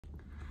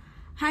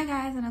Hi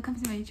guys, and welcome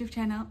to my YouTube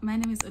channel. My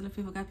name is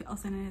Olufivo Gapi,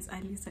 also known as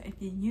Alisa. If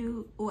you're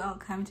new,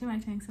 welcome to my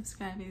channel.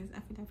 Subscribers, I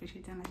would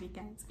appreciate it. I love you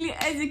guys.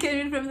 As you can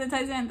read from the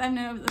title and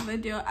thumbnail of the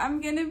video,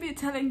 I'm gonna be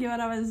telling you what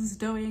I was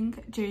doing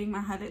during my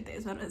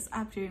holidays, what was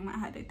up during my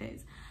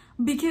holidays,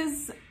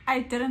 because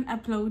I didn't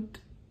upload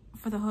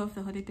for the whole of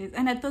the holidays,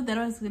 and I thought that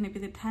was gonna be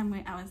the time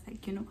where I was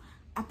like,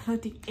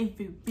 uploading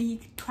every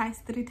week, twice,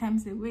 3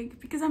 times a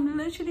week, because I'm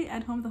literally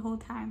at home the whole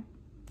time,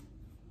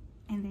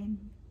 and then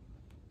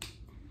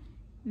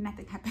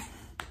nothing happened.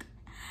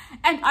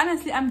 And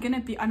honestly, I'm gonna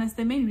be honest,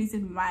 the main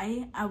reason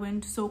why I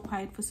went so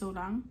quiet for so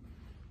long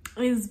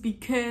is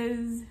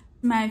because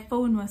my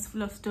phone was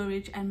full of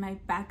storage and my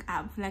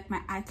backup, like my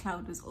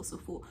iCloud, was also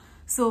full.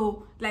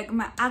 So like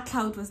my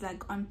iCloud was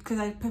like on, because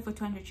I paid for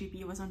 200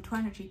 GB, it was on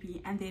 200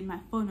 GB, and then my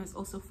phone was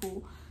also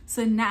full.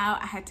 So now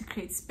I had to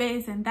create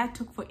space, and that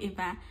took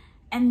forever.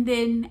 And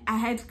then I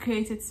had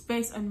created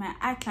space on my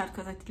iCloud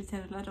because I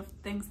deleted a lot of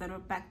things that were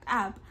backed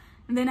up.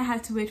 And then I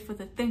had to wait for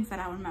the things that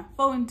are on my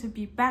phone to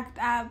be backed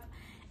up.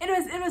 It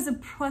was a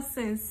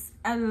process,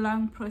 a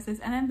long process.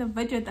 And then the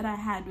video that I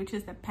had, which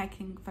is the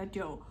packing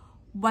video,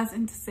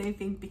 wasn't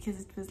saving because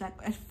it was like,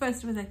 at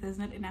first it was like there's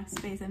not enough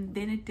space, and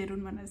then it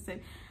didn't want to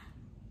save.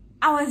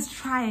 I was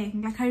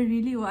trying, like I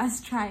really was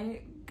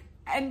trying,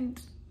 and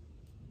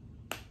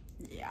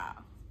yeah,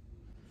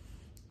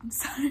 I'm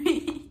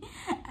sorry.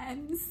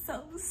 I'm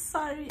so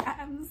sorry.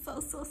 I'm so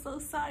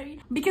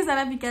sorry, because I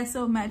love you guys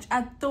so much.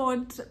 I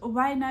thought,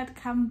 why not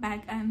come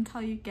back and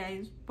tell you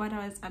guys what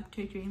I was up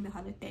to during the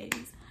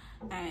holidays,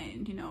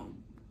 and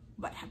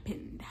what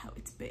happened, how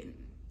it's been,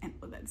 and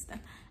all that stuff.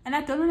 And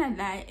I don't want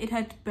to lie, it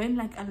had been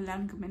like a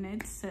long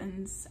minute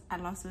since I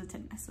last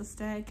visited my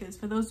sister, because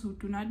for those who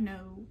do not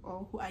know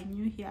or who are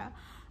new here,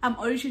 I'm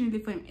originally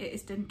from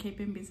Eastern Cape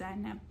in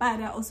Bizana,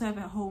 but I also have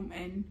a home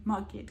in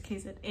Market,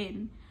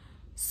 KZN.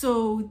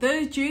 So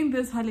during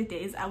those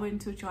holidays, I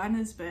went to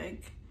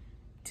Johannesburg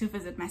to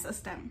visit my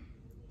sister,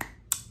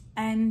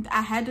 and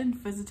I hadn't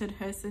visited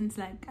her since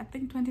like, I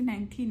think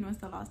 2019 was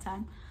the last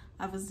time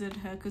I visited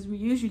her, because we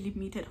usually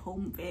meet at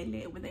home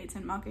Vele, whether it's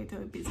in Market or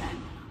Bizana,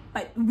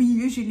 but we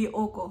usually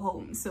all go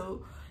home.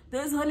 So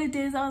those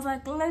holidays, I was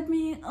like, let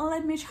me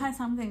try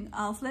something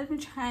else, let me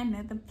try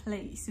another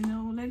place,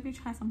 let me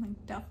try something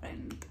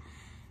different.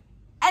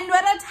 And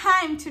what a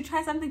time to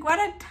try something, what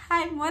a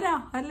time, what a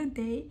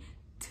holiday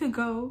to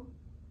go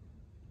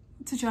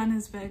to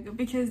Johannesburg.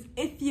 Because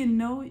if you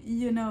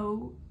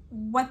know,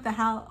 what the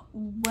hell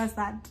was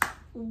that?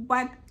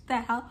 What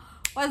the hell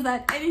was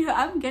that? Anyway,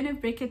 I'm gonna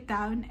break it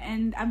down,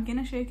 and I'm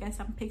gonna show you guys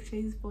some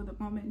pictures for the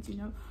moment,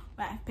 where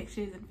I have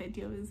pictures and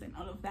videos and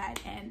all of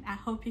that, and I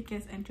hope you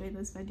guys enjoy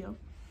this video.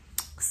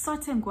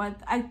 Sorting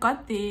what I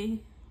got there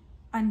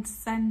on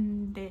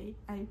Sunday.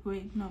 I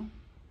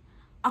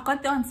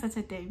got there on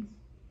Saturday,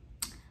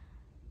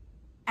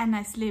 and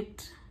I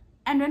slept.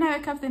 And when I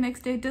wake up the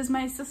next day, does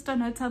my sister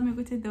not tell me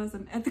there was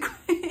an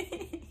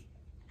earthquake?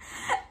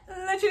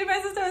 Literally,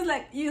 my sister was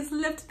like, you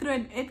slept through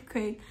an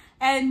earthquake.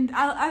 And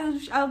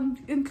I'll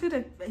include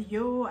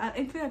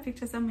a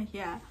picture somewhere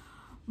here.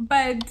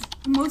 But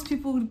most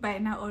people by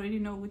now already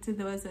know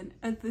there was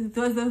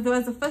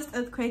the first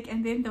earthquake,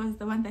 and then there was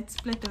the one that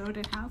split the road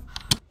in half.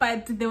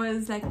 But there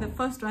was like the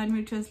first one,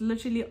 which was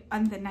literally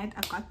on the night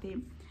I got there.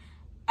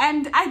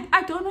 And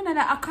I don't know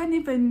that I can't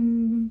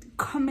even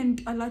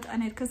comment a lot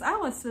on it, because I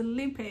was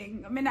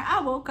sleeping. I mean, I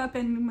woke up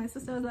and my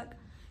sister was like,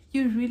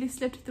 you really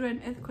slept through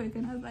an earthquake?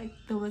 And I was like,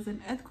 there was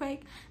an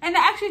earthquake? And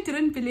I actually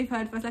didn't believe her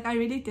at first. Like, I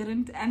really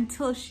didn't,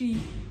 until she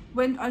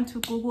went onto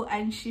Google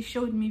and she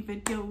showed me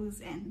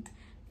videos and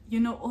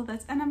all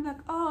that. And I'm like,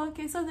 oh,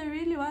 okay, so there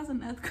really was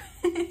an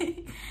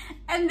earthquake.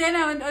 And then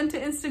I went onto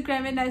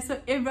Instagram and I saw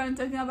everyone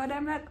talking about it.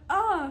 I'm like,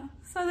 oh,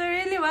 so there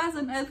really was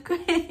an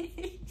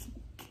earthquake.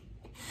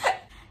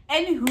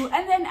 Anywho,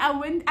 and then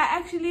I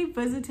actually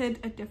visited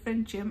a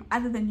different gym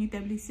other than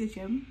UWC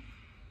gym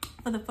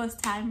for the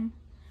first time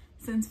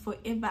since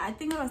forever. I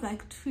think it was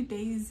like 2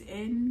 days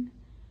in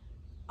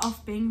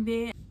of being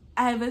there.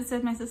 I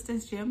visited my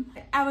sister's gym.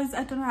 I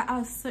don't know, I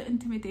was so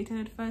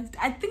intimidated at first.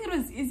 I think it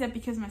was easier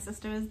because my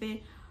sister was there,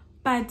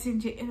 but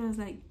it was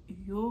like,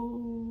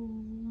 yo,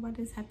 what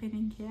is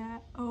happening here?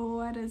 Oh,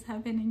 what is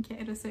happening here?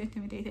 It was so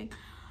intimidating.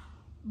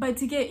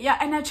 But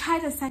and I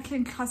tried a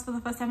cycling class for the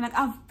first time. Like,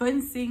 I've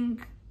been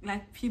seeing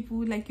like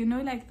people, like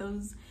like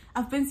those,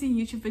 I've been seeing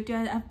YouTube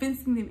videos, I've been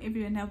seeing them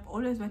everywhere, and I've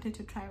always wanted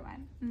to try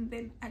one, and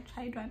then I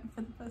tried one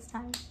for the first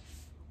time.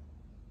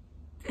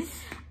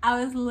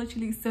 I was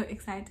literally so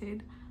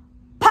excited,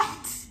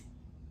 but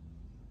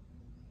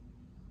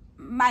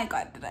my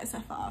god, did I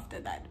suffer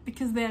after that,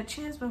 because their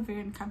chairs were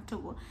very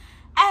uncomfortable,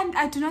 and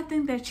I do not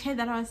think the chair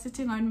that I was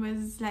sitting on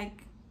was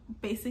like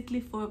basically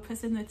for a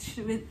person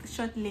with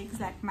short legs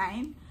like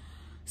mine.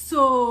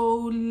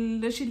 So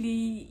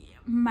literally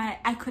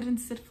I couldn't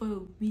sit for a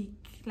week.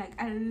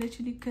 Like, I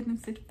literally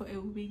couldn't sit for a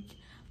week.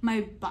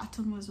 My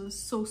bottom was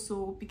so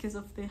sore because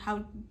of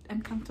how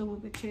uncomfortable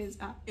the chairs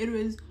are. It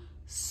was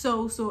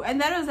so, and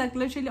that was like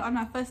literally on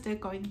my first day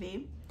going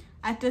there.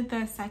 I did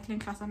the cycling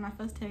class on my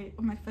first day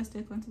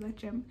going to the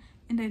gym,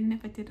 and I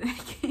never did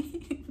it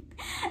again.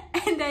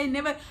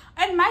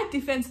 And my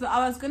defense though,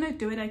 I was gonna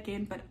do it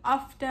again, but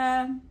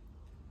after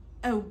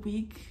a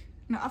week,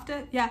 no,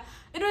 after, yeah,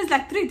 it was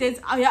like 3 days.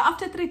 Oh yeah,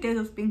 after 3 days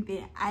of being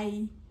there,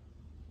 I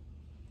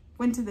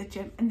went to the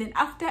gym, and then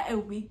after a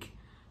week,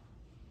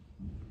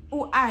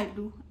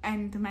 Alu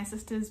and my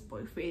sister's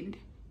boyfriend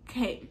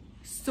came,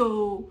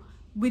 so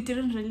we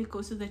didn't really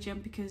go to the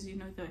gym because, you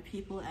know, there were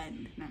people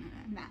and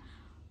no.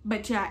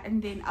 But yeah,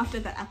 and then after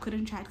that I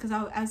couldn't try it because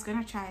I was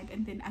gonna try it,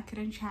 and then I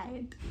couldn't try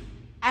it.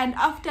 And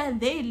after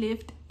they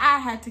left, I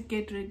had to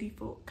get ready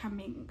for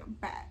coming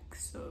back.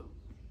 So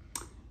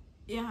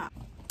yeah,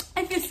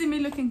 if you see me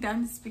looking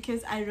down, it's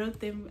because I wrote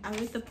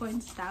the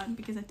points down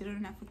because I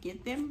didn't want to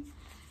forget them.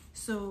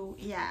 So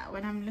yeah,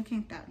 when I'm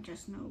looking down,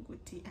 just know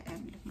Guti, I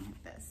am looking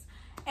at this.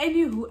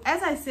 Anywho,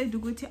 as I said,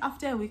 Guti,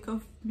 after a week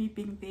of me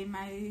being there,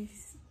 my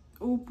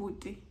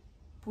Puti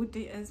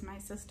is my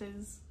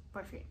sister's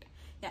boyfriend.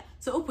 Yeah,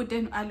 so Puti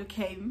and Alu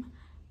came,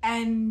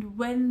 and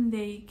when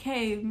they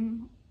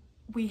came,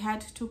 we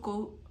had to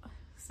go.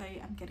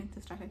 Sorry, I'm getting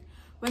distracted.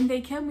 When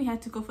they came, we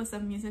had to go for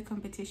some music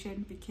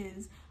competition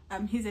because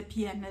he's a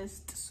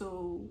pianist.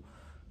 So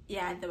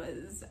yeah, there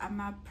was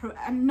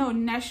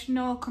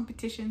national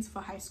competitions for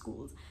high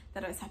schools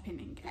that was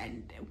happening,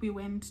 and we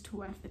went to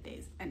one of the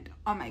days, and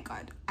oh my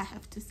god, I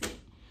have to say,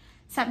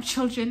 some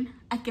children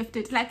are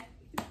gifted. Like,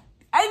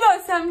 I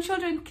know some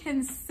children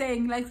can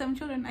sing, like some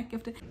children are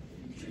gifted.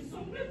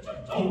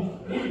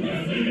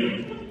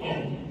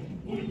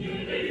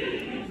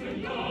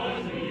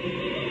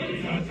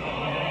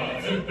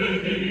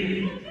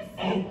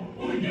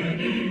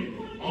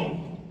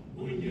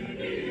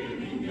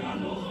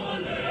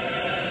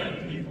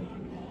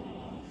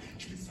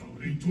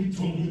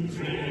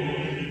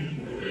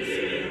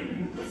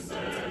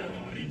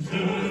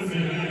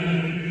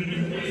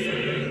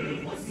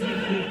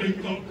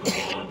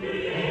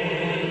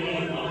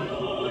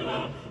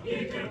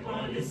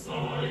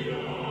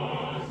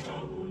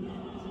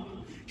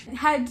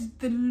 Had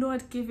the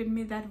Lord given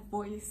me that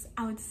voice,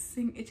 I would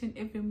sing each and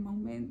every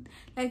moment.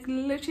 Like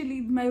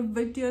literally, my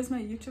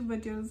YouTube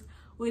videos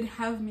would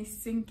have me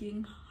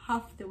singing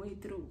half the way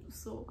through.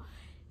 So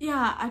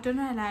yeah, I don't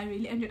know, I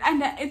really enjoyed it.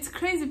 And it's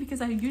crazy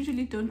because I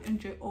usually don't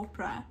enjoy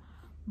opera,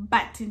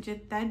 but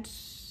that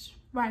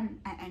one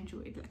I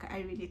enjoyed. Like,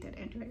 I really did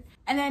enjoy it.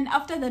 And then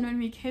after that, when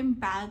we came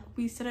back,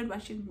 we started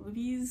watching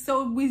movies.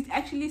 So we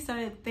actually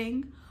started a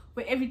thing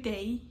where every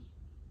day,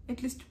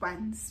 at least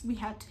once, we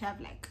had to have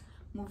like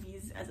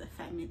movies as a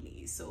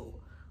family. So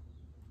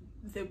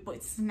they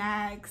bought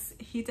snacks,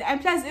 heater, and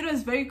plus it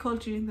was very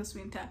cold during this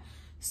winter,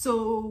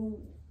 so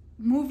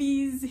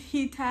movies,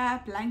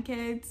 heater,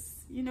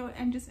 blankets, you know,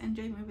 and just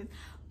enjoying movies.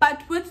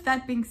 But with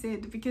that being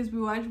said, because we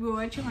were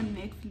watching on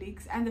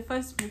Netflix, and the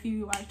first movie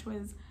we watched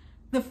was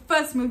the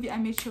first movie I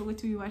made sure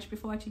what we watched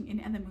before watching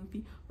any other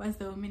movie was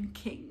The Woman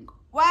King.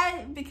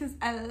 Why? Because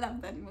I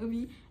love that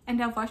movie,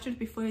 and I've watched it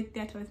before in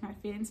theater with my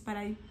friends, but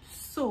I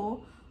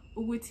saw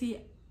Uguti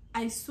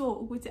I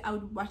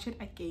would watch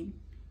it again,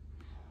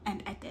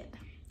 and I did,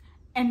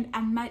 and I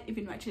might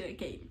even watch it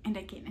again and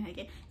again and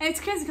again. And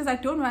it's crazy because I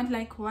don't want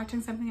like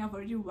watching something I've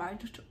already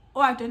watched,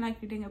 or I don't like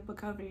reading a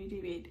book I've already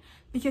read,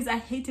 because I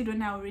hate it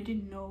when I already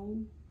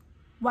know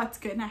what's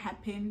gonna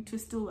happen to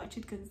still watch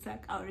it, because it's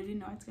like I already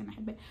know what's gonna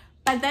happen.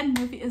 But that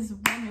movie is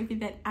one movie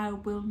that I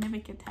will never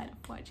get tired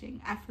of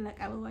watching. I feel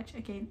like I will watch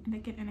again and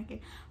again and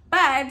again.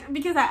 But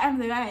because I am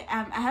the way I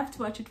am, I have to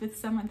watch it with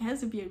someone. There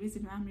has to be a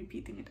reason why I'm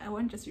repeating it. I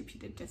won't just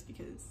repeat it just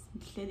because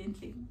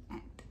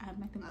and I have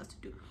nothing else to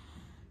do.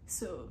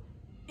 So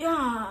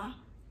yeah,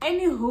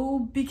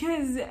 anywho,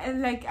 because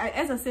like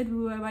as I said,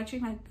 we were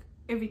watching like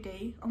every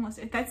day almost.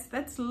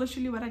 That's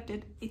literally what I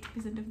did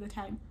 80% of the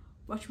time.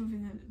 Watch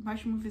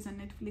movies on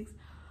Netflix,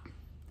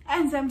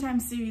 and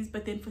sometimes series,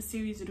 but then for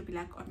series it'll be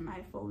like on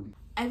my phone.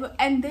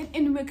 And then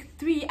in week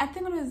 3, I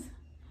think it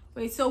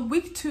was, so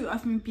week 2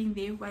 of me being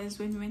there was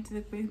when we went to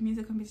the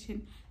music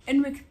competition.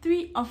 In week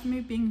 3 of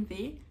me being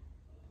there,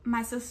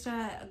 my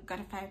sister got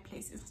a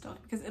fireplace installed,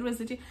 because it was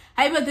legit.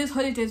 However, these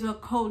holidays were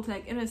cold,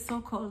 like it was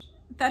so cold.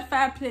 That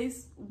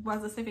fireplace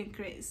was a saving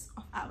grace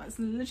of ours.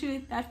 Literally,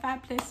 that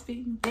fireplace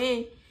being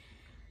there,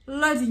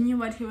 Lord knew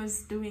what he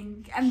was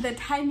doing, and the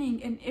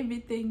timing and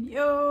everything.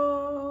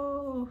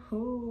 Yo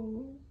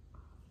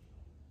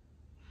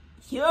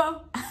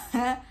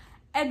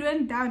it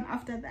went down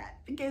after that,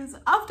 because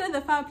after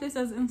the fireplace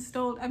was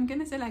installed, I'm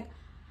gonna say like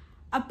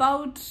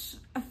about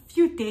a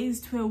few days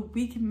to a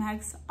week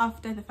max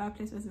after the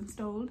fireplace was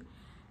installed,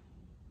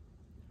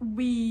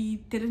 we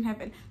didn't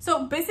have it.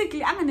 So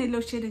basically, I'm gonna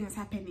load shedding is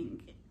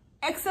happening,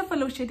 except for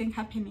load shedding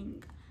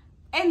happening,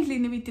 and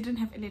we didn't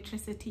have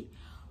electricity.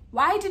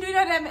 Why did we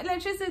not have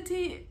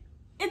electricity?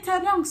 It's a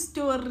long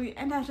story,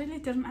 and I really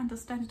didn't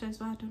understand it as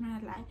well, I don't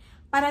want to lie.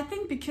 But I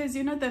think because,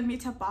 you know, the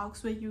meter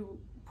box where you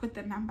put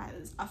the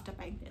numbers after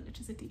buying the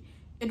electricity,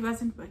 it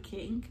wasn't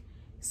working.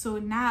 So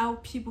now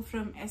people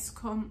from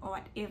Eskom or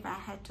whatever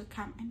had to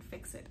come and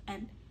fix it.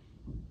 And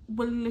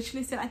we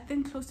literally said I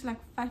think close to like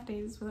 5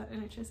 days without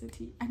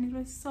electricity, and it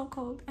was so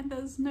cold and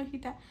there was no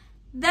heater.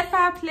 That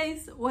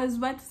fireplace was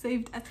what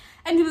saved us.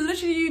 And you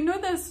literally, you know,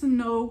 the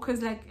snow,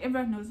 because like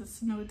everyone knows the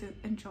snow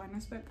in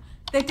Johannesburg.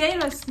 The day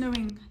it was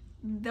snowing,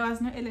 there was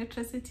no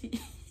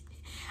electricity.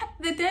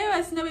 The day it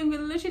was snowing, we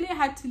literally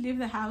had to leave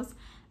the house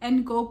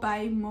and go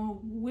buy more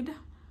wood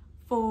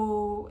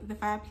for the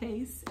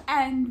fireplace,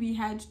 and we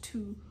had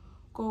to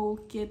go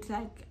get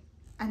like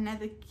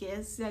another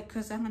gas, like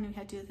because we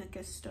had to use the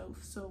gas stove,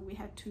 so we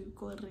had to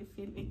go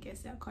refill the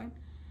gas aircon.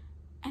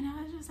 And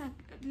I was just like,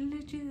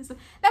 literally, like,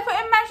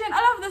 imagine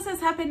all of this is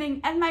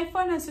happening and my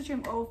phone is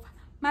switching off,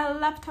 my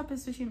laptop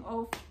is switching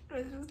off. It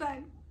was just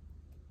like,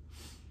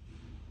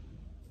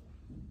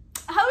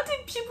 how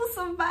did people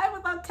survive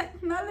without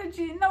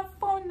technology? No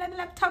phone, no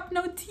laptop,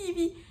 no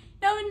TV,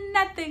 no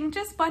nothing,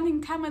 just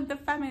bonding time with the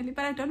family.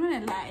 But I don't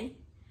want to lie,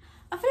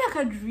 I feel like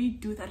I'd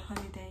redo that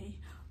holiday,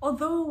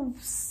 although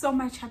so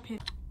much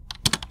happened.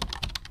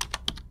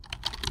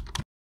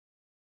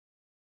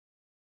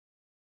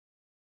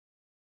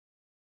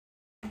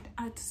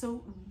 I'd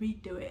so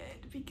redo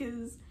it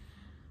because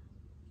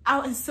I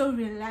was so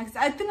relaxed.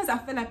 I think I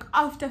feel like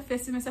after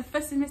first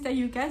semester,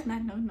 you guys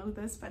might not know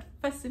this, but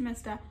first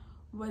semester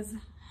was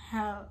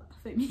hell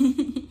for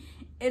me.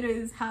 It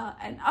was hell.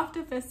 And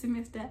after first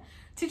semester,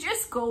 to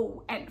just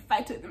go and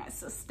fight with my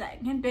sister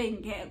and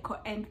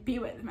be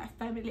with my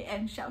family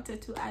and shelter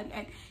to all,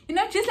 and you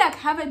know, just like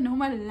have a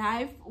normal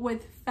life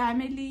with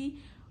family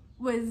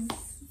was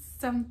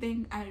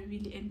something I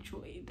really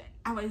enjoyed.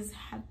 I was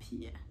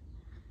happier.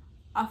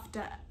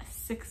 After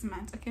 6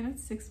 months, okay, not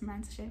 6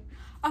 months, shame.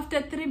 After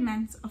 3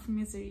 months of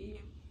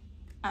misery,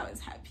 I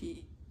was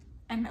happy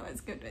and I was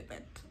good with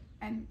it.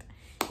 And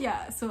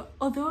yeah, so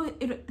although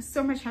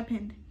so much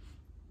happened,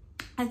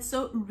 I'd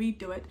so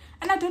redo it.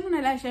 And I don't want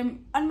to lie,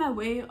 I'm on my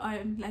way.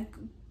 I'm like,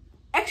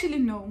 actually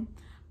no,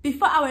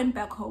 before I went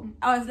back home,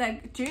 I was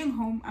like, during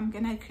home I'm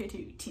gonna create a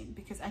routine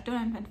because I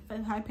don't want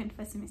what happened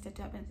first semester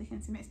to happen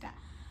second semester.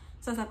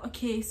 So I was like,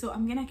 okay, so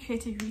I'm gonna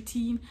create a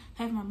routine,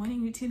 have my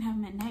morning routine, have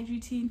my night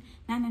routine.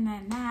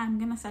 I'm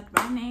gonna start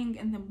running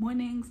in the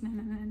mornings.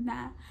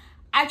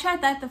 I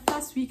tried that the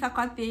first week I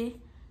got there,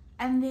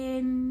 and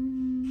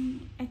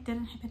then it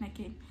didn't happen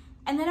again.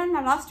 And then on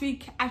my last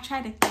week, I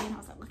tried again. I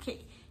was like,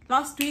 okay,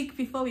 last week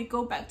before we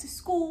go back to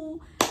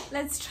school,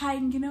 let's try,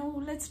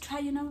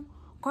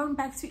 going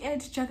back to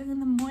it, jogging in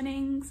the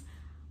mornings.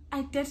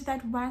 I did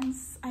that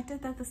once. I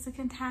did that the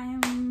second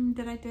time.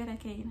 Did I do it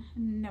again?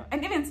 No.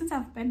 And even since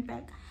I've been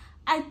back,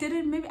 I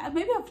didn't. Maybe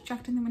I've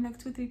jogged in them like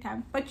 2-3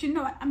 times. But you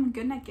know what? I'm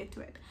gonna get to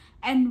it.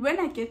 And when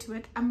I get to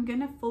it, I'm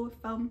gonna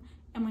film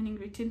a morning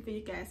routine for you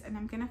guys, and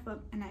I'm gonna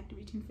film a night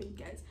routine for you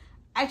guys.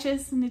 I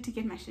just need to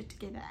get my shit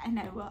together, and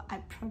I will. I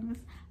promise,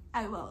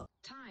 I will.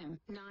 Time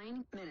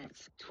 9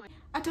 minutes 20.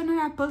 I don't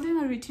know. Building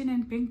a routine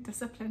and being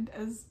disciplined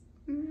is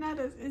not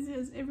as easy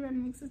as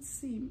everyone makes it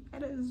seem.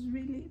 It is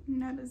really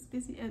not as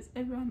busy as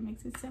everyone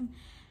makes it seem.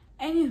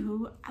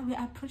 Anywho, we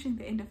are approaching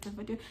the end of the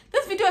video.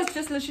 This video is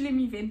just literally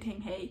me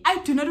venting. Hey, I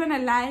do not want to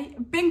lie,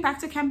 being back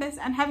to campus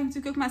and having to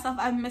cook myself,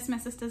 I miss my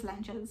sister's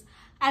lunches.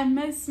 I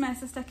miss my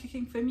sister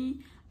cooking for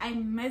me. I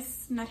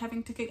miss not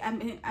having to cook.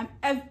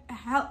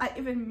 I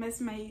even miss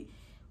my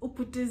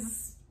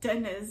Uputi's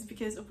dinners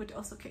because Uputi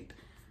also cooked.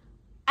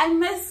 I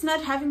miss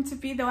not having to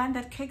be the one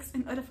that cooks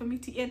in order for me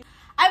to eat.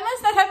 I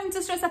miss not having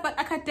to stress about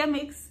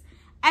academics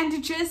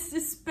and just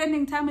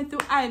spending time with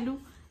Alu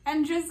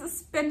and just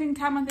spending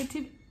time on the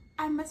TV.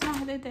 I miss my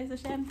holidays,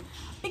 Hashem.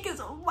 Because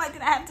why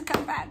did I have to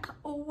come back?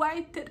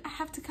 Why did I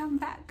have to come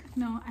back?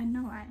 No, I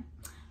know why.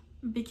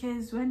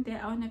 Because one day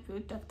I want to be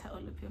with Dr.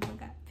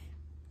 Olupiogap.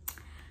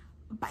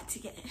 But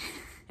together.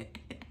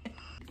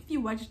 If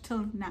you watch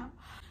till now,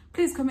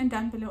 please comment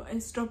down below a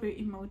strawberry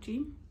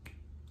emoji,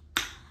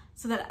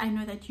 so that I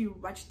know that you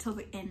watched till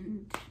the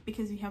end,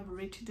 because we have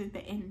reached the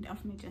end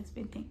of me just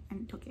venting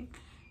and talking.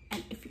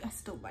 And if you are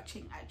still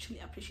watching, I actually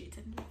appreciate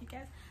it. Love you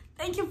guys.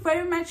 Thank you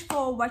very much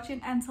for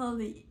watching until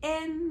the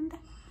end.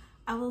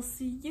 I will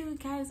see you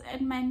guys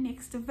in my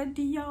next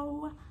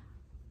video.